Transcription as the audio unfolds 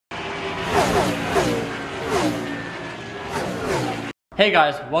Hey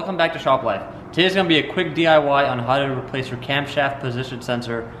guys, welcome back to Shop Life. Today's going to be a quick DIY on how to replace your camshaft position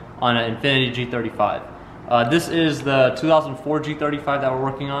sensor on an Infiniti G35. This is the 2004 G35 that we're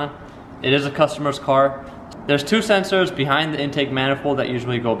working on. It is a customer's car. There's two sensors behind the intake manifold that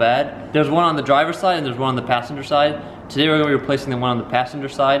usually go bad. There's one on the driver's side and there's one on the passenger side. Today we're going to be replacing the one on the passenger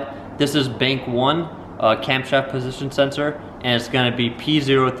side. This is bank 1 camshaft position sensor, and it's going to be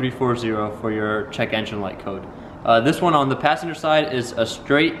P0340 for your check engine light code. This one on the passenger side is a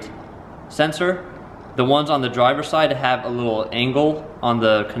straight sensor. The ones on the driver's side have a little angle on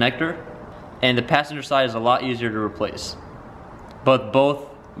the connector, and the passenger side is a lot easier to replace. But both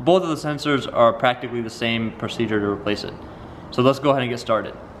of the sensors are practically the same procedure to replace it. So let's go ahead and get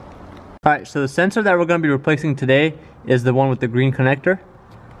started. Alright, so the sensor that we're going to be replacing today is the one with the green connector.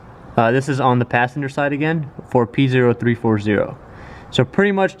 This is on the passenger side again for P0340. So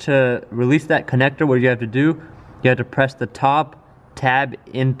pretty much to release that connector, what you have to do, you have to press the top tab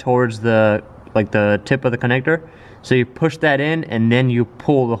in towards the tip of the connector. So you push that in and then you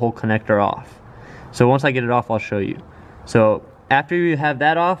pull the whole connector off. So once I get it off, I'll show you. So after you have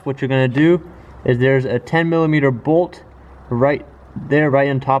that off, what you're going to do is there's a 10mm bolt right there, right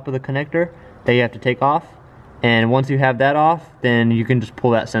on top of the connector that you have to take off. And once you have that off, then you can just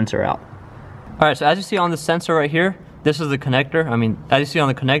pull that sensor out. Alright, so as you see on the sensor right here, this is the connector. As you see on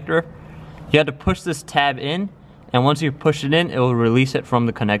the connector, you have to push this tab in, and once you push it in, it will release it from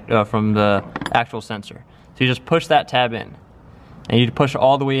the from the actual sensor. So you just push that tab in, and you push it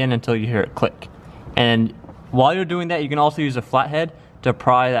all the way in until you hear it click. And while you're doing that, you can also use a flathead to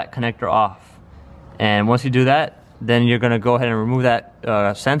pry that connector off. And once you do that, then you're going to go ahead and remove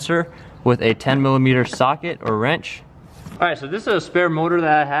that sensor with a 10mm socket or wrench. Alright, so this is a spare motor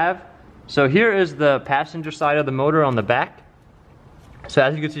that I have. So here is the passenger side of the motor on the back. So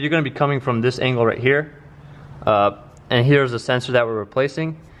as you can see, you're going to be coming from this angle right here. And here's the sensor that we're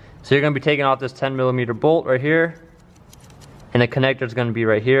replacing. So you're going to be taking off this 10mm bolt right here. And the connector is going to be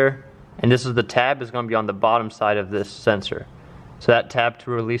right here. And this is the tab is going to be on the bottom side of this sensor. So that tab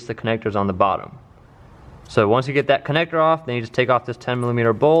to release the connector is on the bottom. So once you get that connector off, then you just take off this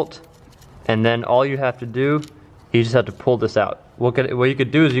 10mm bolt. And then all you have to do, you just have to pull this out. What you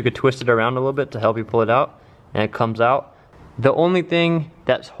could do is you could twist it around a little bit to help you pull it out, and it comes out. The only thing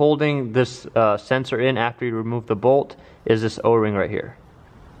that's holding this sensor in after you remove the bolt is this O-ring right here.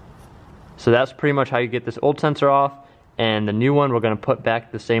 So that's pretty much how you get this old sensor off, and the new one we're going to put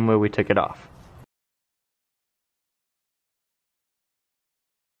back the same way we took it off.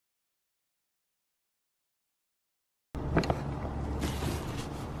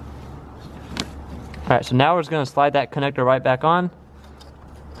 Alright, so now we're just going to slide that connector right back on,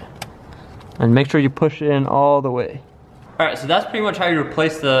 and make sure you push it in all the way. Alright, so that's pretty much how you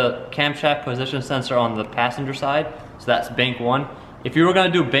replace the camshaft position sensor on the passenger side. So that's bank 1. If you were going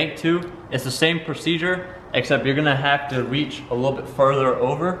to do bank 2, it's the same procedure, except you're going to have to reach a little bit further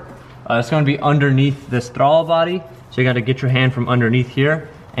over. It's going to be underneath this throttle body, so you got to get your hand from underneath here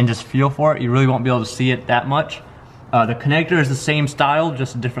and just feel for it. You really won't be able to see it that much. The connector is the same style,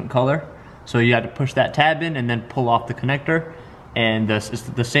 just a different color. So you have to push that tab in and then pull off the connector. And this is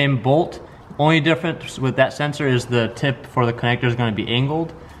the same bolt. Only difference with that sensor is the tip for the connector is going to be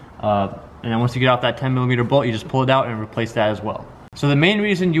angled. And then once you get off that 10mm bolt, you just pull it out and replace that as well. So the main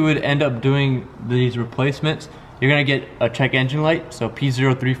reason you would end up doing these replacements, you're going to get a check engine light. So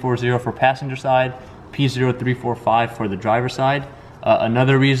P0340 for passenger side, P0345 for the driver side.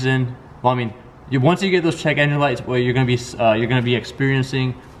 Another reason, once you get those check engine lights, what you're going to be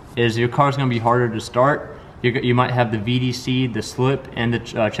experiencing is your car's going to be harder to start. You might have the VDC, the slip, and the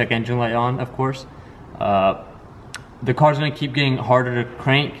check engine light on, of course. The car's going to keep getting harder to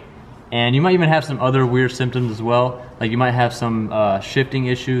crank, and you might even have some other weird symptoms as well. Like you might have some shifting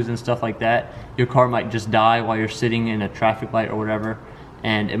issues and stuff like that. Your car might just die while you're sitting in a traffic light or whatever,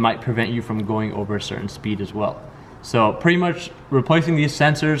 and it might prevent you from going over a certain speed as well. So pretty much replacing these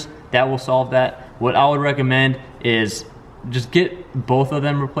sensors, that will solve that. What I would recommend is just get both of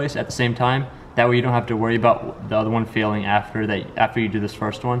them replaced at the same time. That way you don't have to worry about the other one failing after you do this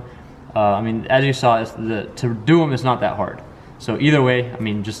first one. As you saw, to do them is not that hard. So either way,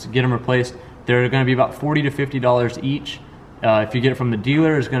 just get them replaced. They're going to be about $40 to $50 each. If you get it from the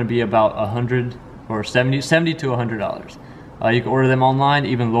dealer, it's going to be about $100 or $70 to $100. You can order them online.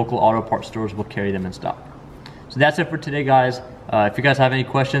 Even local auto parts stores will carry them in stock. So that's it for today, guys. If you guys have any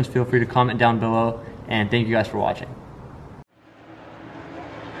questions, feel free to comment down below. And thank you guys for watching.